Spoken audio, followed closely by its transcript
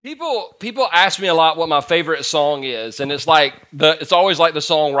People ask me a lot what my favorite song is, and it's always like the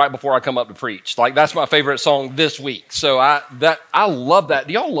song right before I come up to preach. Like that's my favorite song this week. So I love that.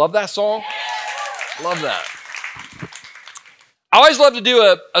 Do y'all love that song? Love that. I always love to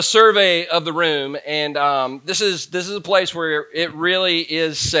do a survey of the room, and this is a place where it really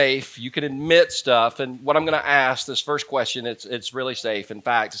is safe. You can admit stuff, and what I'm going to ask this first question, it's really safe. In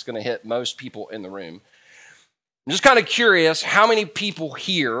fact, it's going to hit most people in the room. I'm just kind of curious how many people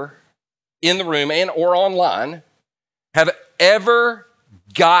here in the room and or online have ever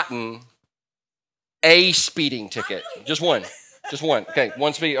gotten a speeding ticket? Just one. Okay,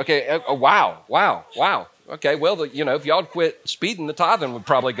 one speed. Okay. Oh, wow. Okay. Well, if y'all quit speeding, the tithing would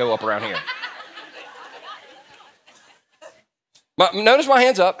probably go up around here. Notice my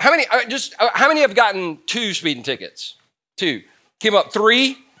hands up. How many have gotten 2 speeding tickets? 2. Came up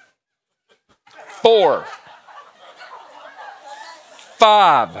 3, 4.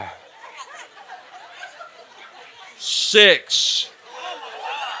 5, 6,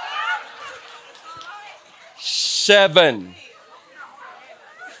 7.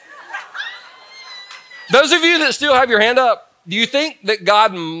 Those of you that still have your hand up, do you think that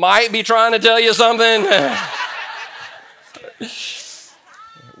God might be trying to tell you something?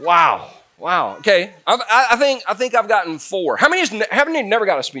 Wow. Okay, I think I've gotten 4. How many have never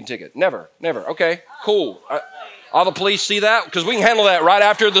got a speeding ticket? Never. Okay, cool. All the police see that? Because we can handle that right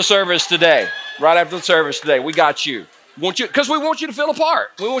after the service today. We got you. Because we want you to feel a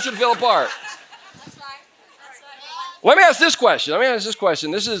part. That's right. Let me ask this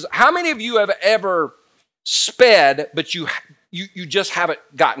question. This is, how many of you have ever sped, but you just haven't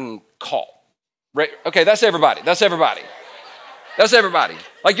gotten caught? Right? Okay, that's everybody.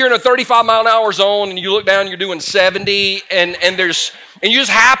 Like you're in a 35-mile-an-hour zone and you look down, you're doing 70, and you just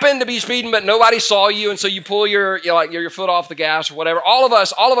happen to be speeding, but nobody saw you, and so you pull your foot off the gas or whatever. All of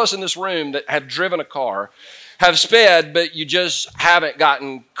us in this room that have driven a car have sped, but you just haven't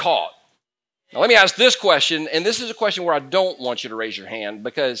gotten caught. Now let me ask this question, and this is a question where I don't want you to raise your hand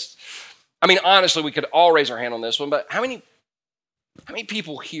because, honestly, we could all raise our hand on this one, but how many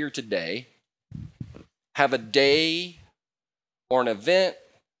people here today have a day or an event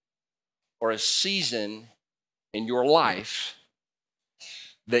or a season in your life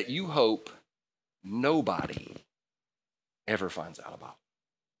that you hope nobody ever finds out about?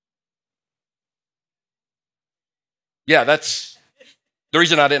 Yeah, that's the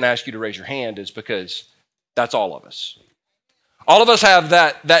reason I didn't ask you to raise your hand, is because that's all of us. All of us have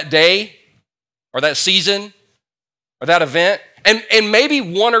that day or that season or that event, and maybe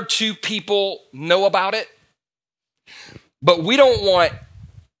 1 or 2 people know about it, but we don't want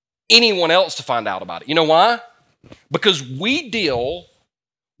anyone else to find out about it. You know why? Because we deal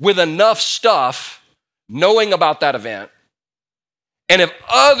with enough stuff knowing about that event, and if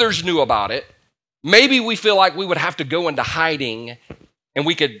others knew about it, maybe we feel like we would have to go into hiding and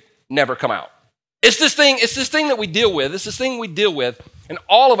we could never come out. It's this thing that we deal with. It's this thing we deal with, and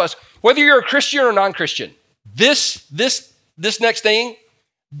all of us, whether you're a Christian or non-Christian, this next thing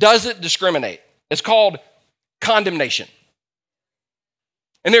doesn't discriminate. It's called condemnation.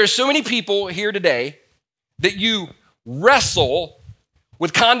 And there are so many people here today that you wrestle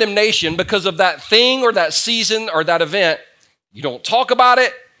with condemnation because of that thing or that season or that event. You don't talk about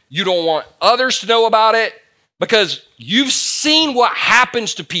it. You don't want others to know about it because you've seen what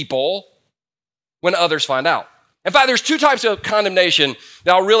happens to people when others find out. In fact, there's 2 types of condemnation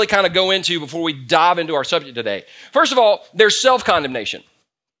that I'll really kind of go into before we dive into our subject today. First of all, there's self-condemnation.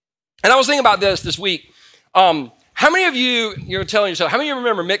 And I was thinking about this week. How many of you're telling yourself, how many of you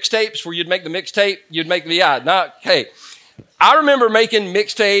remember mixtapes where you'd make the mixtape? I remember making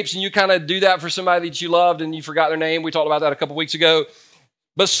mixtapes, and you kind of do that for somebody that you loved and you forgot their name. We talked about that a couple weeks ago.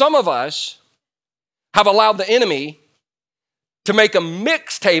 But some of us have allowed the enemy to make a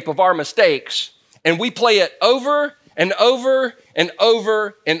mixtape of our mistakes, and we play it over and over and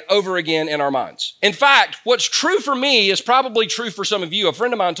over and over again in our minds. In fact, what's true for me is probably true for some of you. A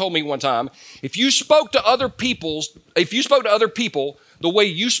friend of mine told me one time, if you spoke to other people the way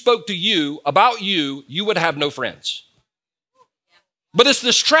you spoke to you about you, you would have no friends. But it's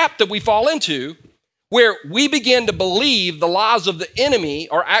this trap that we fall into where we begin to believe the lies of the enemy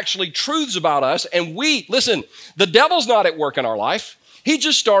are actually truths about us. And listen, the devil's not at work in our life. He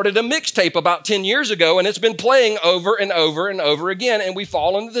just started a mixtape about 10 years ago, and it's been playing over and over and over again, and we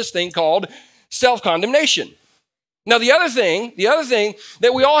fall into this thing called self-condemnation. Now, the other thing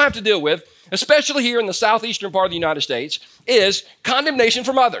that we all have to deal with, especially here in the southeastern part of the United States, is condemnation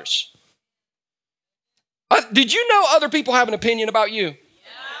from others. Did you know other people have an opinion about you?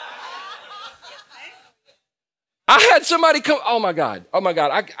 I had somebody come, oh my God,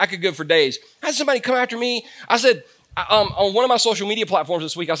 I could go for days. I had somebody come after me. I said, on one of my social media platforms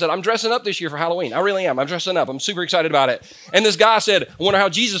this week, I said, I'm dressing up this year for Halloween. I really am. I'm dressing up. I'm super excited about it. And this guy said, I wonder how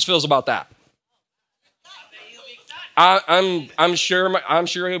Jesus feels about that. I'm sure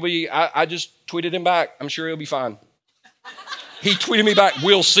he'll be, I just tweeted him back. I'm sure he'll be fine. He tweeted me back,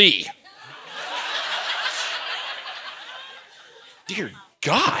 we'll see. Dear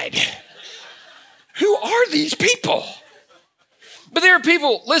God, who are these people? But there are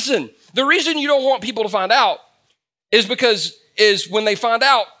people, listen, the reason you don't want people to find out is because when they find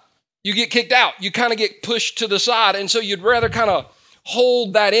out, you get kicked out. You kind of get pushed to the side. And so you'd rather kind of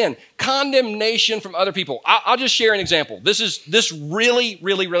hold that in. Condemnation from other people. I'll just share an example. This really,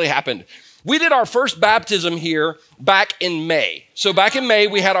 really, really happened. We did our first baptism here back in May. So back in May,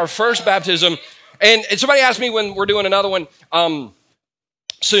 we had our first baptism. And somebody asked me when we're doing another one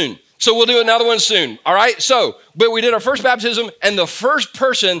soon. So we'll do another one soon, all right? But we did our first baptism, and the first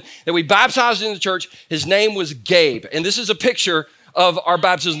person that we baptized in the church, his name was Gabe. And this is a picture of our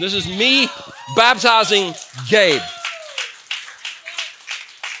baptism. This is me baptizing Gabe.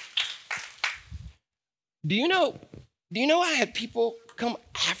 Do you know I had people come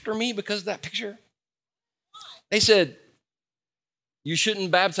after me because of that picture? They said, you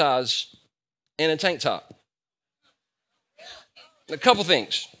shouldn't baptize in a tank top. A couple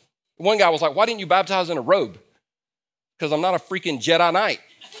things. One guy was like, why didn't you baptize in a robe? Because I'm not a freaking Jedi Knight.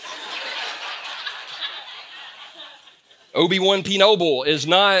 Obi-Wan Kenobi is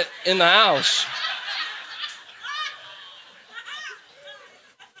not in the house.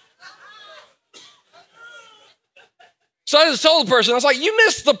 So I just told the person, I was like, you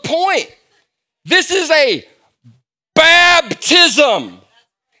missed the point. This is a baptism.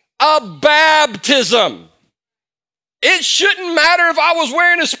 A baptism. It shouldn't matter if I was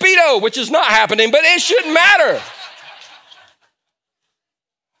wearing a Speedo, which is not happening, but it shouldn't matter.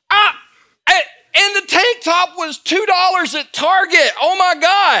 And the tank top was $2 at Target. Oh my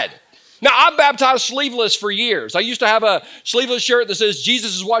God. Now, I baptized sleeveless for years. I used to have a sleeveless shirt that says,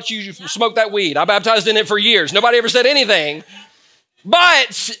 Jesus is watching you smoke that weed. I baptized in it for years. Nobody ever said anything.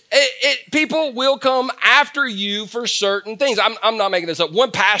 But people will come after you for certain things. I'm not making this up.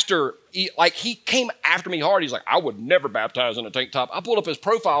 One pastor, he came after me hard. He's like, I would never baptize in a tank top. I pulled up his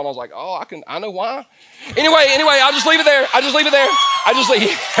profile and I was like, oh, I know why. Anyway, I'll just leave it there.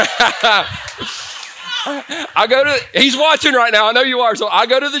 He's watching right now. I know you are. So I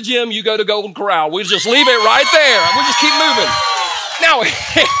go to the gym, you go to Golden Corral. We just leave it right there. We'll just keep moving. Now,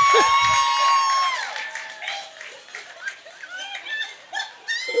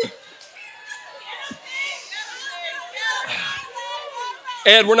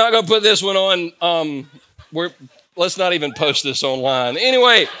 Ed, we're not going to put this one on. Let's not even post this online.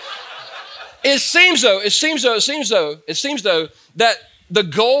 Anyway, it seems though that the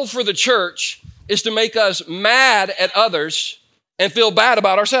goal for the church is to make us mad at others and feel bad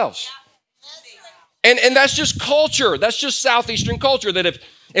about ourselves. And that's just culture. That's just Southeastern culture, that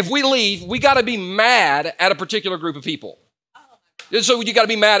if we leave, we got to be mad at a particular group of people. So you got to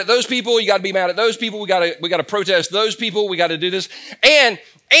be mad at those people. You got to be mad at those people. We got to protest those people. We got to do this. And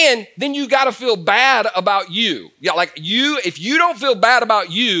then you got to feel bad about you. Yeah, like if you don't feel bad about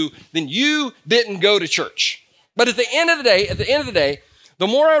you, then you didn't go to church. But at the end of the day, the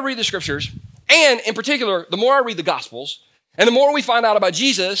more I read the scriptures, and in particular, the more I read the gospels, and the more we find out about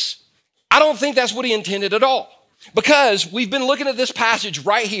Jesus, I don't think that's what he intended at all. Because we've been looking at this passage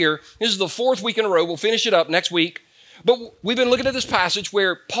right here. This is the 4th week in a row. We'll finish it up next week. But we've been looking at this passage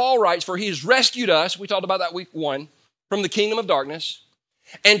where Paul writes, for he has rescued us, we talked about that week 1, from the kingdom of darkness,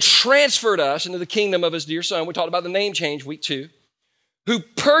 and transferred us into the kingdom of his dear son. We talked about the name change week 2, who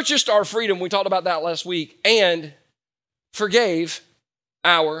purchased our freedom, we talked about that last week, and forgave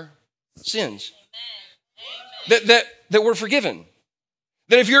our sins. That we're forgiven.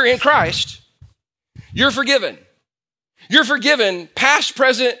 That if you're in Christ, you're forgiven. You're forgiven past,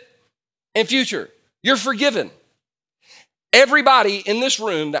 present, and future. You're forgiven. Everybody in this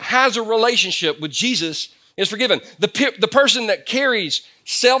room that has a relationship with Jesus is forgiven. The person that carries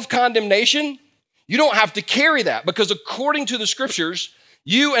self-condemnation, you don't have to carry that, because according to the scriptures,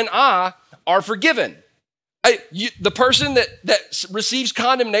 you and I are forgiven. The person that receives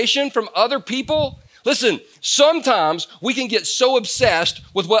condemnation from other people, listen, sometimes we can get so obsessed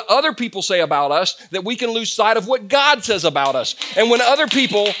with what other people say about us that we can lose sight of what God says about us. And when other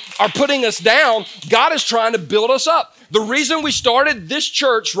people are putting us down, God is trying to build us up. The reason we started this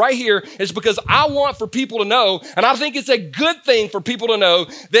church right here is because I want for people to know, and I think it's a good thing for people to know,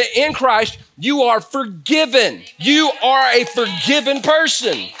 that in Christ, you are forgiven. You are a forgiven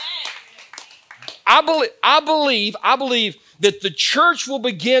person. I believe that the church will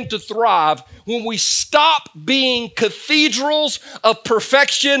begin to thrive when we stop being cathedrals of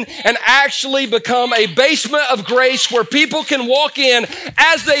perfection and actually become a basement of grace where people can walk in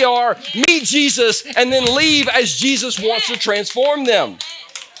as they are, meet Jesus, and then leave as Jesus wants to transform them.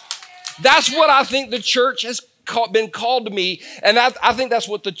 That's what I think the church has been called to me, and I think that's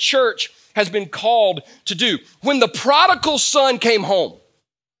what the church has been called to do. When the prodigal son came home,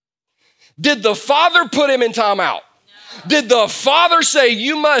 did the father put him in timeout? Did the father say,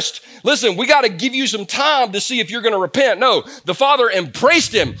 you must, listen, we got to give you some time to see if you're going to repent? No, the father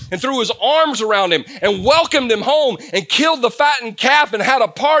embraced him and threw his arms around him and welcomed him home and killed the fattened calf and had a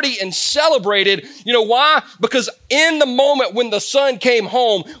party and celebrated. You know why? Because in the moment when the son came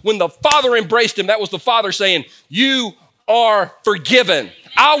home, when the father embraced him, that was the father saying, you are forgiven.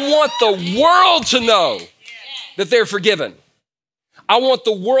 I want the world to know that they're forgiven. I want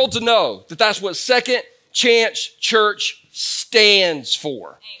the world to know that that's what Second Chance Church stands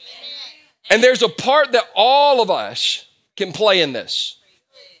for. And there's a part that all of us can play in this.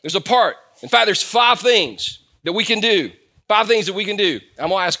 There's a part. In fact, there's 5 things that we can do. 5 things that we can do. I'm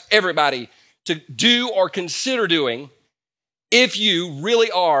going to ask everybody to do or consider doing if you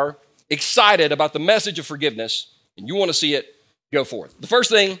really are excited about the message of forgiveness and you want to see it go forth. The first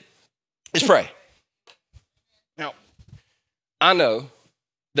thing is pray. Now, I know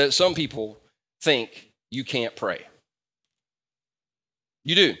that some people think you can't pray.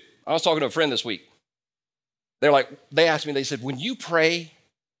 You do. I was talking to a friend this week. They asked me, they said, when you pray,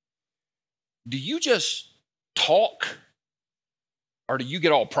 do you just talk or do you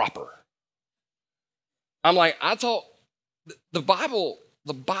get all proper? I'm like, the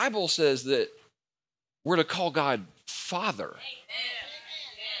Bible says that we're to call God Father.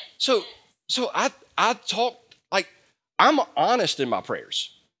 So I talk, like, I'm honest in my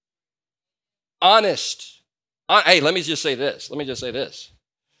prayers. Honest. Hey, let me just say this.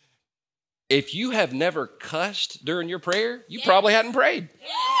 If you have never cussed during your prayer, you probably hadn't prayed.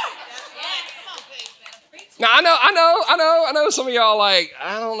 Now, I know some of y'all like,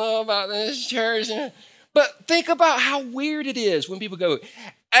 I don't know about this church. But think about how weird it is when people go,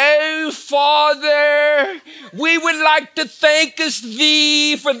 oh, Father, we would like to thank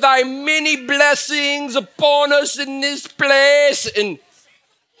thee for thy many blessings upon us in this place. And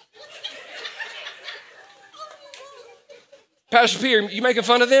Pastor Peter, you making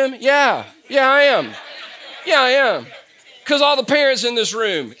fun of them? Yeah, I am. Because all the parents in this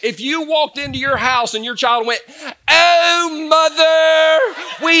room, if you walked into your house and your child went, oh,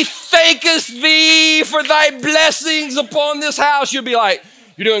 Mother, we thankest thee for thy blessings upon this house, you'd be like,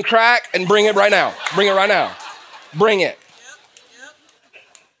 you're doing crack, and bring it right now. Bring it right now. Bring it.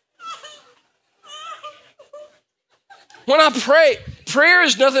 When I pray, prayer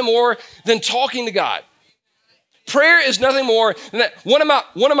is nothing more than talking to God. Prayer is nothing more than that. One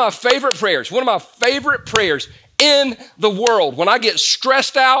of my favorite prayers in the world, when I get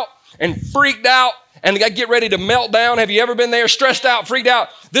stressed out and freaked out and I get ready to melt down. Have you ever been there? Stressed out, freaked out.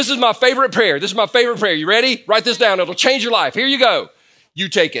 This is my favorite prayer. You ready? Write this down. It'll change your life. Here you go. You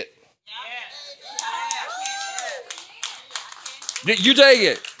take it. You take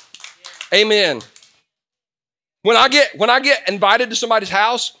it. Amen. When I get invited to somebody's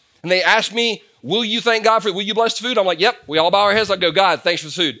house and they ask me, will you thank God will you bless the food? I'm like, yep. We all bow our heads. I go, God, thanks for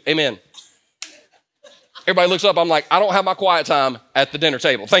the food. Amen. Everybody looks up. I'm like, I don't have my quiet time at the dinner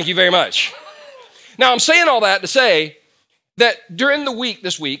table. Thank you very much. Now, I'm saying all that to say that during the week,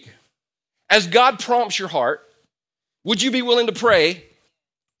 this week, as God prompts your heart, would you be willing to pray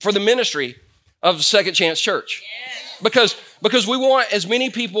for the ministry of Second Chance Church? Yes. Because we want as many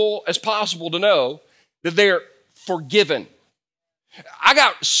people as possible to know that they're forgiven. I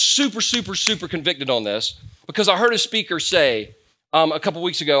got super convicted on this because I heard a speaker say a couple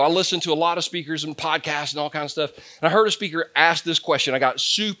weeks ago, I listened to a lot of speakers and podcasts and all kinds of stuff, and I heard a speaker ask this question. I got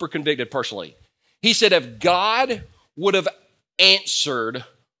super convicted personally. He said, if God would have answered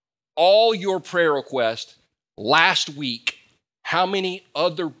all your prayer requests last week, how many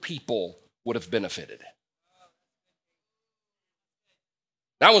other people would have benefited?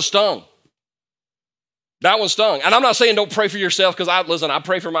 That one stung. And I'm not saying don't pray for yourself because I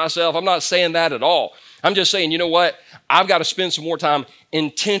pray for myself. I'm not saying that at all. I'm just saying, you know what? I've got to spend some more time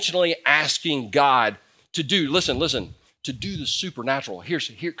intentionally asking God to do, listen, to do the supernatural. Here's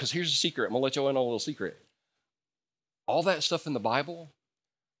the secret. I'm going to let you in on a little secret. All that stuff in the Bible,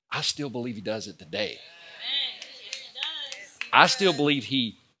 I still believe he does it today. I still believe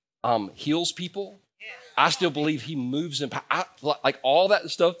he heals people. I still believe he moves in power. Like all that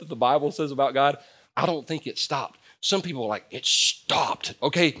stuff that the Bible says about God, I don't think it stopped. Some people are like, it stopped.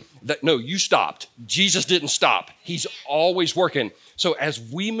 Okay, no, you stopped. Jesus didn't stop. He's always working. So as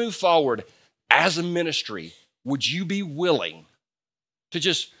we move forward as a ministry, would you be willing to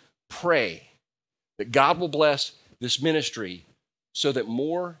just pray that God will bless this ministry so that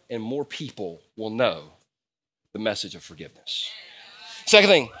more and more people will know the message of forgiveness? Second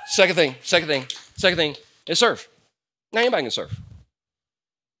thing is serve. Now anybody can serve.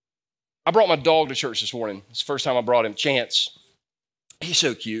 I brought my dog to church this morning. It's the first time I brought him, Chance. He's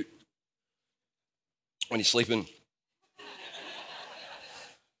so cute when he's sleeping.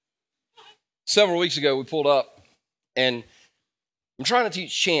 Several weeks ago, we pulled up, and I'm trying to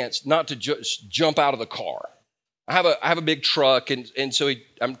teach Chance not to just jump out of the car. I have a big truck, and so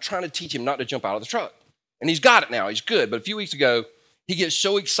I'm trying to teach him not to jump out of the truck. And he's got it now. He's good. But a few weeks ago, he gets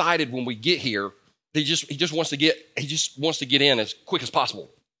so excited when we get here, he just wants to get in as quick as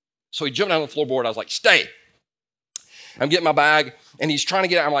possible. So he jumped down on the floorboard. I was like, stay. I'm getting my bag, and he's trying to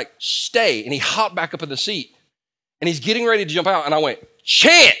get out. I'm like, stay. And he hopped back up in the seat, and he's getting ready to jump out. And I went,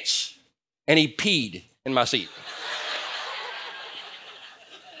 Chance. And he peed in my seat.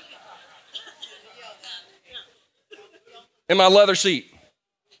 In my leather seat.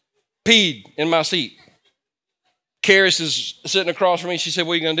 Peed in my seat. Karis is sitting across from me. She said,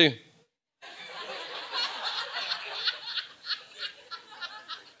 what are you going to do?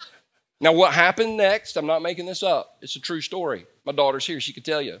 Now, what happened next, I'm not making this up. It's a true story. My daughter's here. She could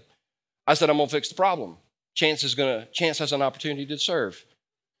tell you. I said, I'm going to fix the problem. Chance has an opportunity to serve.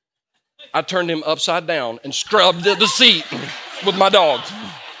 I turned him upside down and scrubbed the seat with my dog.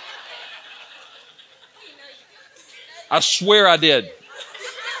 I swear I did.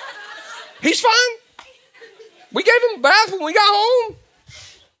 He's fine. We gave him a bath when we got home.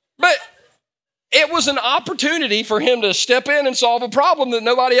 But it was an opportunity for him to step in and solve a problem that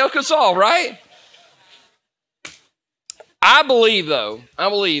nobody else could solve, right? I believe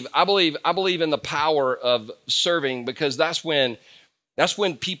in the power of serving, because that's when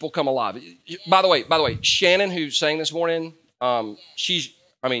people come alive. By the way, Shannon, who sang this morning, girl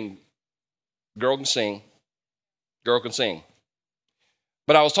can sing.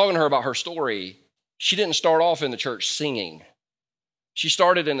 But I was talking to her about her story. She didn't start off in the church singing. She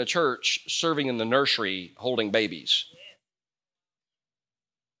started in the church serving in the nursery, holding babies.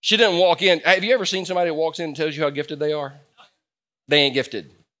 She didn't walk in. Have you ever seen somebody that walks in and tells you how gifted they are? They ain't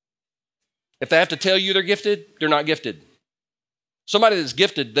gifted. If they have to tell you they're gifted, they're not gifted. Somebody that's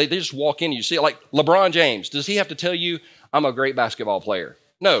gifted, they just walk in. You see it, like LeBron James. Does he have to tell you, I'm a great basketball player?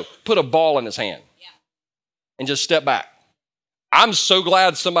 No, put a ball in his hand and just step back. I'm so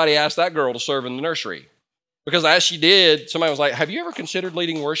glad somebody asked that girl to serve in the nursery, because as she did, somebody was like, have you ever considered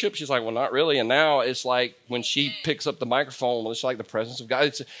leading worship? She's like, well, not really. And now it's like when she picks up the microphone, it's like the presence of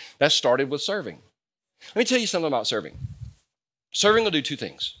God. That started with serving. Let me tell you something about serving. Serving will do two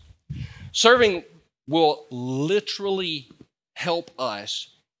things. Serving will literally help us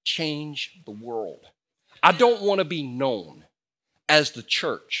change the world. I don't want to be known as the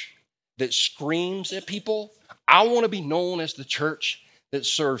church that screams at people. I want to be known as the church that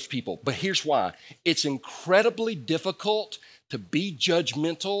serves people. But here's why. It's incredibly difficult to be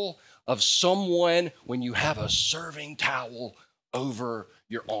judgmental of someone when you have a serving towel over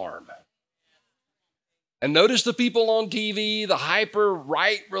your arm. And notice the people on TV, the hyper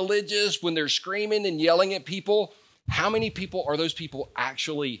right religious, when they're screaming and yelling at people, how many people are those people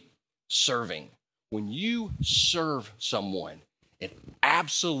actually serving? When you serve someone, it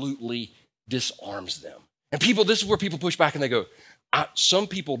absolutely disarms them. And people, this is where people push back and they go, some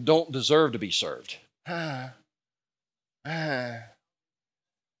people don't deserve to be served.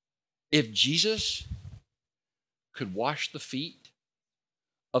 If Jesus could wash the feet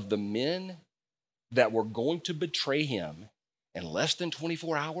of the men that were going to betray him in less than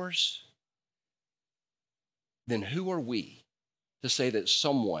 24 hours, then who are we to say that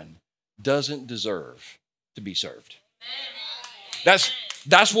someone doesn't deserve to be served? That's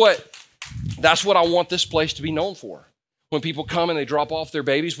what I want this place to be known for. When people come and they drop off their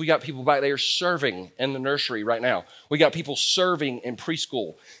babies, we got people back there serving in the nursery right now. We got people serving in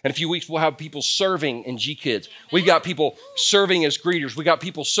preschool. In a few weeks, we'll have people serving in G-Kids. We've got people serving as greeters. We got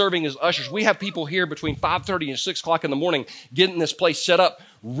people serving as ushers. We have people here between 5:30 and 6 o'clock in the morning getting this place set up,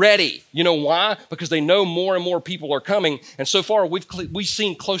 ready. You know why? Because they know more and more people are coming. And so far, we've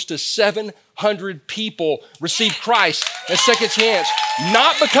seen close to 700 people receive Christ a second chance.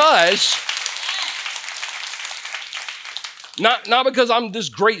 Not because I'm this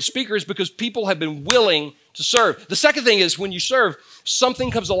great speaker, it's because people have been willing to serve. The second thing is when you serve, something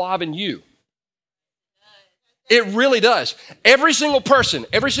comes alive in you. It really does. Every single person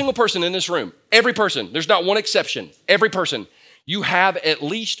in this room, every person, there's not one exception, every person, you have at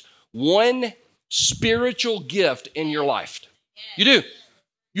least one spiritual gift in your life. You do.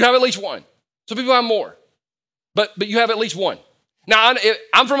 You have at least one. Some people have more, but you have at least one. Now,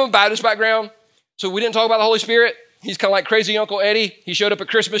 I'm from a Baptist background, so we didn't talk about the Holy Spirit. He's kind of like crazy Uncle Eddie. He showed up at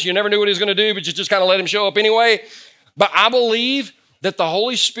Christmas. You never knew what he was going to do, but you just kind of let him show up anyway. But I believe that the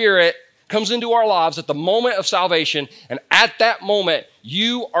Holy Spirit comes into our lives at the moment of salvation, and at that moment,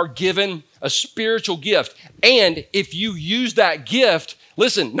 you are given a spiritual gift. And if you use that gift,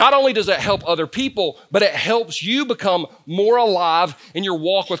 listen, not only does it help other people, but it helps you become more alive in your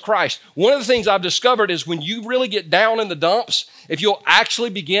walk with Christ. One of the things I've discovered is when you really get down in the dumps, if you'll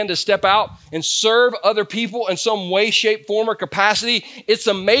actually begin to step out and serve other people in some way, shape, form, or capacity, it's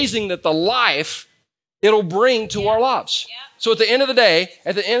amazing that the life it'll bring to our lives. So at the end of the day,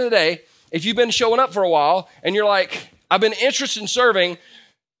 if you've been showing up for a while and you're like, I've been interested in serving,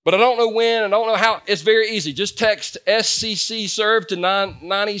 but I don't know when, I don't know how, it's very easy. Just text SCC serve to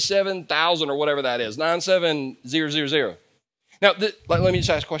 97,000 or whatever that is, 97000. Now, let me just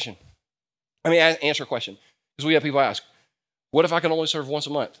ask a question. Answer a question. Because we have people ask, what if I can only serve once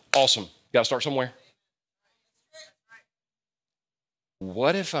a month? Awesome. Got to start somewhere.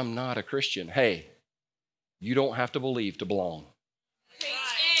 What if I'm not a Christian? Hey, you don't have to believe to belong.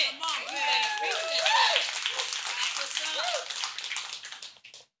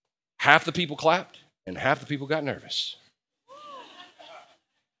 Half the people clapped and half the people got nervous.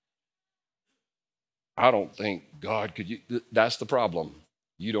 I don't think God could. That's the problem.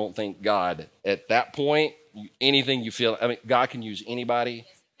 You don't think God. At that point, anything you feel, God can use anybody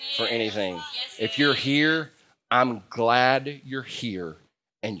for anything. If you're here, I'm glad you're here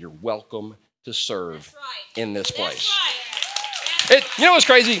and you're welcome to serve in this place. You know what's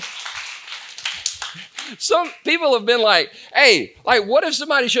crazy? Some people have been like, hey, like what if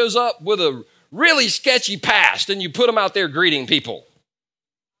somebody shows up with a really sketchy past and you put them out there greeting people?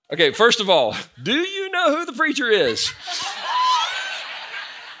 Okay, first of all, do you know who the preacher is?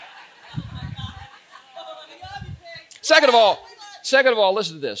 Second of all,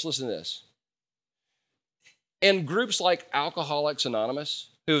 listen to this. In groups like Alcoholics Anonymous,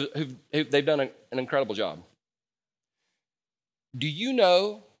 they've done an incredible job. Do you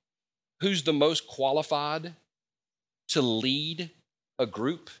know who's the most qualified to lead a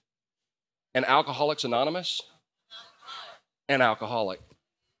group? An Alcoholics Anonymous? An alcoholic.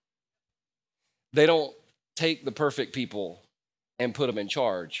 They don't take the perfect people and put them in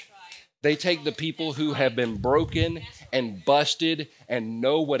charge. They take the people who have been broken and busted and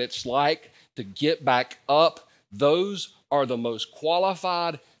know what it's like to get back up. Those are the most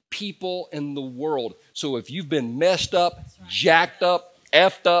qualified people in the world. So if you've been messed up, jacked up,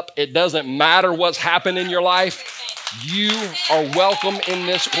 effed up, it doesn't matter what's happened in your life, you are welcome in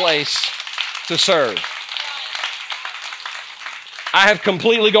this place to serve. I have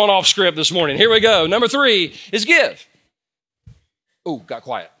completely gone off script this morning. Here we go. Number 3 is give. Oh, got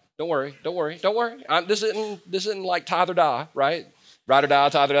quiet. Don't worry. This isn't like tithe or die, right? Ride or die,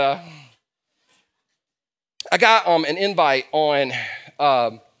 tithe or die. I got an invite on,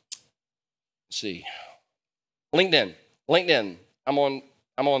 LinkedIn. I'm on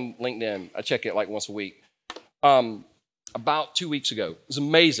LinkedIn. I check it like once a week. About 2 weeks ago, it was an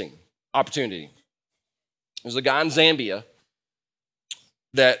amazing opportunity. There's a guy in Zambia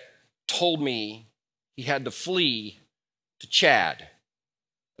that told me he had to flee to Chad,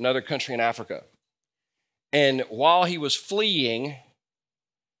 another country in Africa. And while he was fleeing,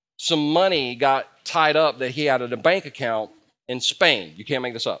 some money got tied up that he had at a bank account in Spain. You can't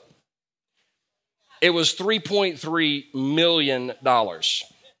make this up. It was $3.3 million,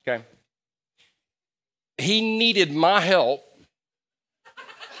 okay? He needed my help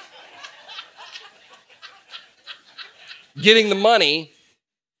getting the money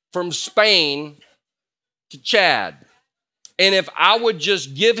from Spain to Chad. And if I would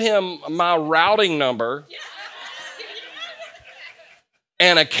just give him my routing number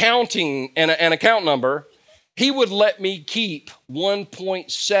and account number, he would let me keep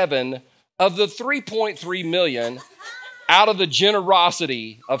 1.7 of the 3.3 million out of the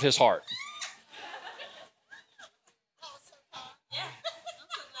generosity of his heart.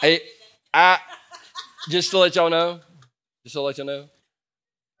 I just to let y'all know,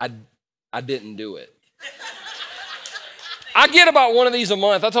 I didn't do it. I get about one of these a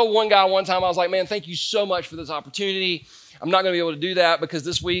month. I told one guy one time, I was like, man, thank you so much for this opportunity. I'm not going to be able to do that because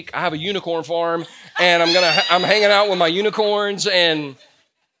this week I have a unicorn farm and I'm hanging out with my unicorns and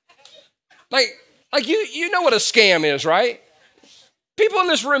like you know what a scam is, right? People in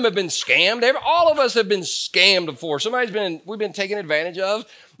this room have been scammed. All of us have been scammed before. We've been taken advantage of.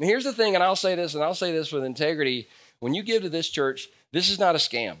 And here's the thing, and I'll say this with integrity. When you give to this church, this is not a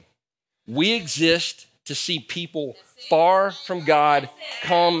scam. We exist to see people far from God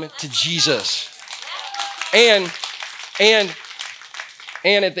come to Jesus. And at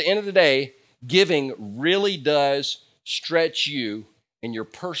the end of the day, giving really does stretch you in your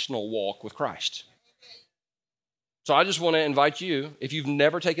personal walk with Christ. So I just want to invite you, if you've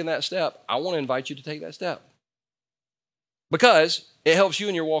never taken that step, I want to invite you to take that step. Because it helps you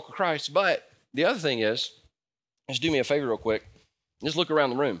in your walk with Christ. But the other thing is, just do me a favor real quick. Just look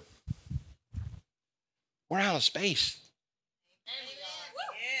around the room. We're out of space.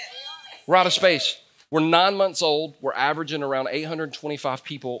 We're out of space. We're 9 months old. We're averaging around 825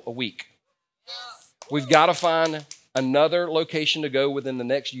 people a week. We've got to find another location to go within the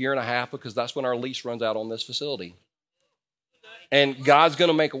next year and a half because that's when our lease runs out on this facility. And God's going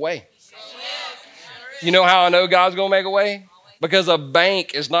to make a way. You know how I know God's going to make a way? Because a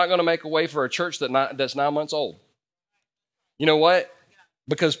bank is not going to make a way for a church that's 9 months old. You know what?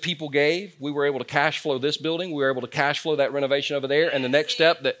 Because people gave, we were able to cash flow this building. We were able to cash flow that renovation over there. And the next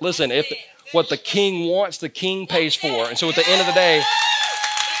step, what the king wants, the king pays for. And so at the end of the day,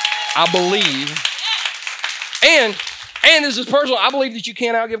 I believe, and this is personal, I believe that you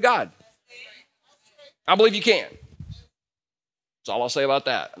can't outgive God. I believe you can. That's all I'll say about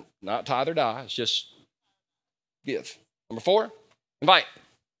that. Not tithe or die. It's just give. Number 4, invite.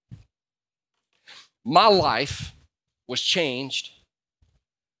 My life was changed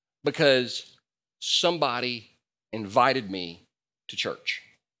because somebody invited me to church.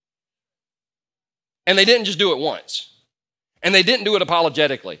 And they didn't just do it once. And they didn't do it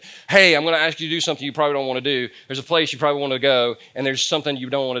apologetically. Hey, I'm going to ask you to do something you probably don't want to do. There's a place you probably want to go, and there's something you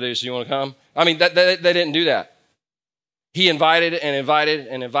don't want to do, so you want to come? I mean, they didn't do that. He invited and invited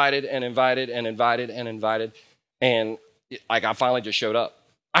and invited and invited and invited and invited. And I finally just showed up.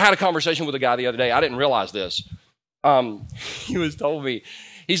 I had a conversation with a guy the other day. I didn't realize this. He was told me,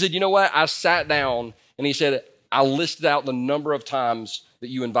 he said, you know what? I sat down and he said, I listed out the number of times that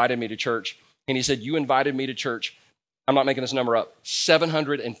you invited me to church. And he said, you invited me to church, I'm not making this number up,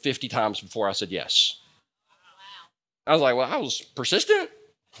 750 times before I said yes. I was like, well, I was persistent.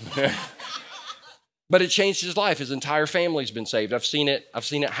 But it changed his life. His entire family's been saved. I've seen it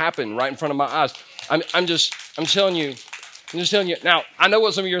happen right in front of my eyes. I'm just telling you. Now, I know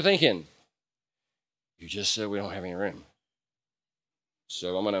what some of you are thinking. You just said we don't have any room.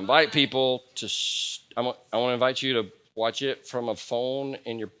 So I'm going to invite people to, I want to invite you to watch it from a phone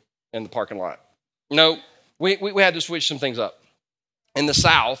in the parking lot. No, we had to switch some things up. In the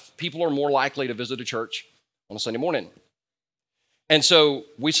South, people are more likely to visit a church on a Sunday morning. And so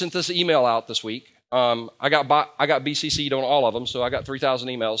we sent this email out this week. I got BCC'd on all of them, so I got 3,000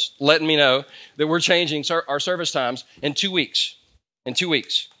 emails letting me know that we're changing our service times in 2 weeks. In 2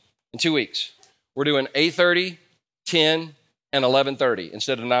 weeks. We're doing 8:30, 10, and 11:30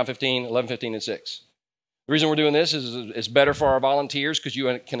 instead of 9:15, 11:15, and 6. The reason we're doing this is it's better for our volunteers because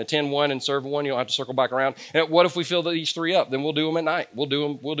you can attend one and serve one. You don't have to circle back around. And what if we fill these 3 up? Then we'll do them at night. We'll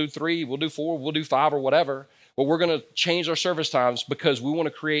do 3, we'll do 4, we'll do 5 or whatever. But we're going to change our service times because we want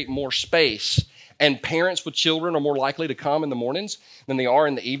to create more space. And parents with children are more likely to come in the mornings than they are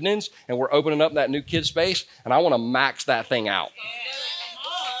in the evenings. And we're opening up that new kid space. And I want to max that thing out.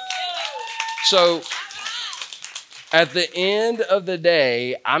 So at the end of the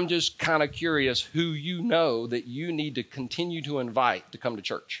day, I'm just kind of curious who you know that you need to continue to invite to come to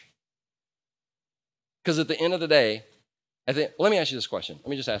church. Because at the end of the day, let me ask you this question. Let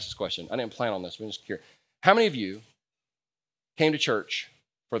me just ask this question. I didn't plan on this, but I'm just curious. How many of you came to church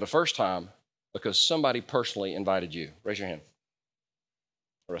for the first time because somebody personally invited you? Raise your hand.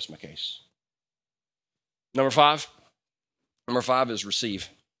 The rest of my case. Number 5 is receive.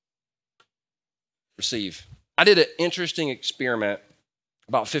 Receive. I did an interesting experiment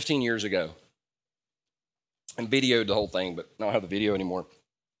about 15 years ago and videoed the whole thing, but I don't have the video anymore.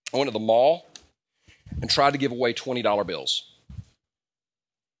 I went to the mall and tried to give away $20 bills.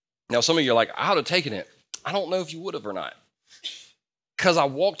 Now, some of you are like, I would have taken it. I don't know if you would have or not. Because I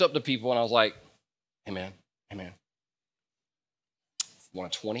walked up to people and I was like, hey man,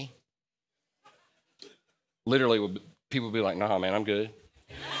 want a 20? Literally, people would be like, nah, man, I'm good.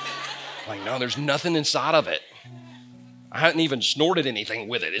 Like, no, there's nothing inside of it. I hadn't even snorted anything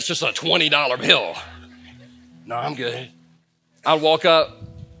with it. It's just a $20 bill. No, I'm good. I'd walk up,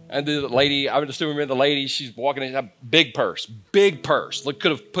 and the lady, I would still remember the lady, she's walking in, a big purse. Look, could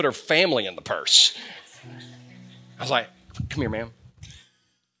have put her family in the purse. I was like, come here, ma'am.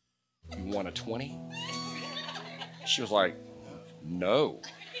 You want a 20? She was like, No.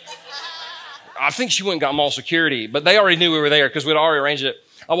 I think she went and got mall security, but they already knew we were there because we'd already arranged it.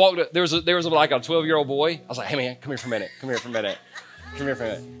 I walked, there was like a 12-year-old boy. I was like, hey man, come here for a minute. Come here for a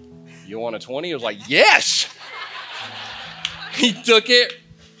minute. You want a 20? He was like, yes. He took it,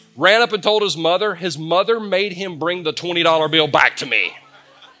 ran up and told his mother. His mother made him bring the $20 bill back to me.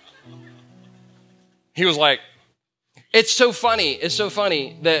 He was like, it's so funny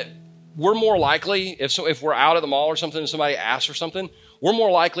that we're more likely, if we're out at the mall or something and somebody asks for something, we're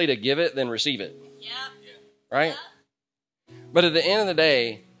more likely to give it than receive it. Yeah. Right? Yeah. But at the end of the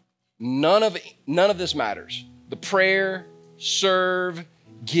day, none of this matters. The prayer, serve,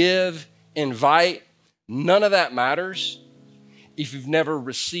 give, invite, none of that matters if you've never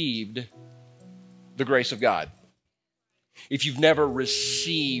received the grace of God. If you've never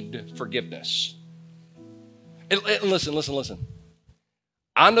received forgiveness. And listen.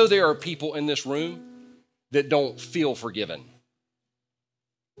 I know there are people in this room that don't feel forgiven.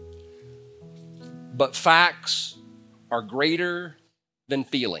 But facts are greater than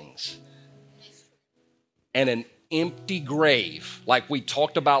feelings. And an empty grave, like we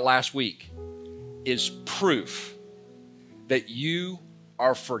talked about last week, is proof that you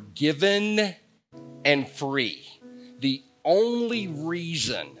are forgiven and free. The only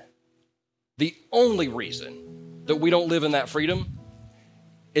reason that we don't live in that freedom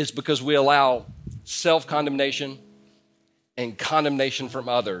is because we allow self-condemnation and condemnation from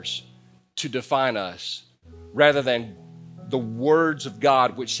others to define us rather than the words of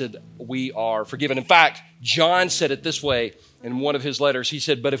God which said we are forgiven. In fact, John said it this way in one of his letters. He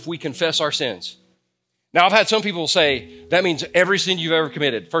said, but if we confess our sins. Now, I've had some people say that means every sin you've ever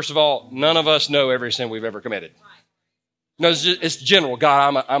committed. First of all, none of us know every sin we've ever committed. No, it's general.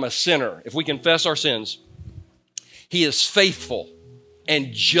 God, I'm a sinner. If we confess our sins, he is faithful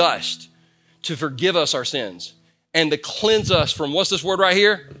and just to forgive us our sins and to cleanse us from, what's this word right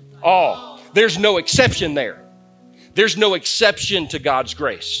here? All. There's no exception there. There's no exception to God's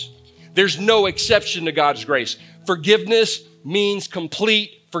grace. There's no exception to God's grace. Forgiveness means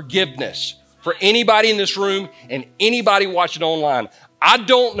complete forgiveness for anybody in this room and anybody watching online. I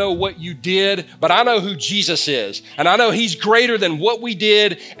don't know what you did, but I know who Jesus is. And I know he's greater than what we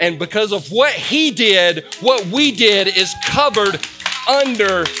did. And because of what he did, what we did is covered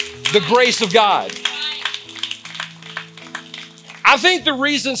under the grace of God. I think the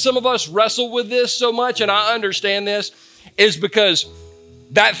reason some of us wrestle with this so much, and I understand this, is because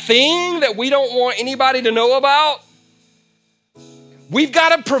that thing that we don't want anybody to know about, we've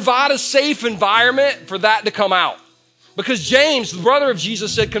got to provide a safe environment for that to come out. Because James, the brother of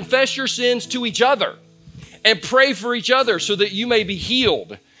Jesus, said, confess your sins to each other and pray for each other so that you may be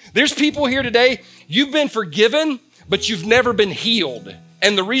healed. There's people here today, you've been forgiven, but you've never been healed.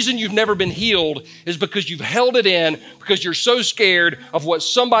 And the reason you've never been healed is because you've held it in because you're so scared of what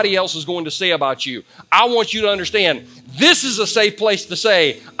somebody else is going to say about you. I want you to understand, this is a safe place to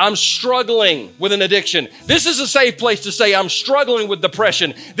say, I'm struggling with an addiction. This is a safe place to say, I'm struggling with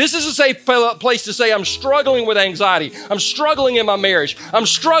depression. This is a safe place to say, I'm struggling with anxiety. I'm struggling in my marriage. I'm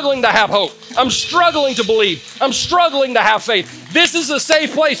struggling to have hope. I'm struggling to believe. I'm struggling to have faith. This is a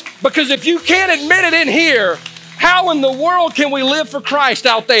safe place because if you can't admit it in here, how in the world can we live for Christ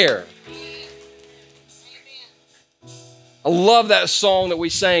out there? I love that song that we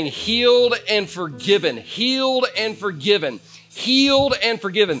sang, healed and forgiven, healed and forgiven, healed and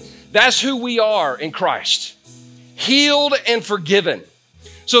forgiven. That's who we are in Christ, healed and forgiven.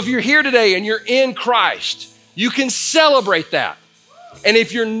 So if you're here today and you're in Christ, you can celebrate that. And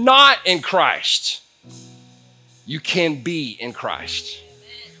if you're not in Christ, you can be in Christ.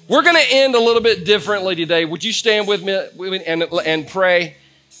 We're going to end a little bit differently today. Would you stand with me and pray?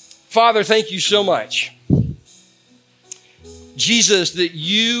 Father, thank you so much. Jesus, that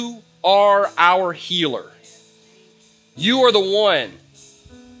you are our healer. You are the one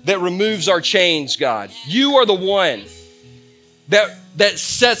that removes our chains, God. You are the one that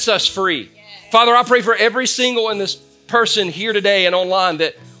sets us free. Father, I pray for every single in this person here today and online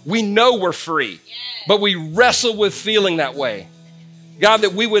that we know we're free, but we wrestle with feeling that way. God,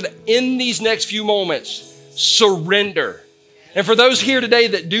 that we would, in these next few moments, surrender. And for those here today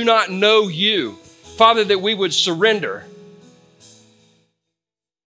that do not know you, Father, that we would surrender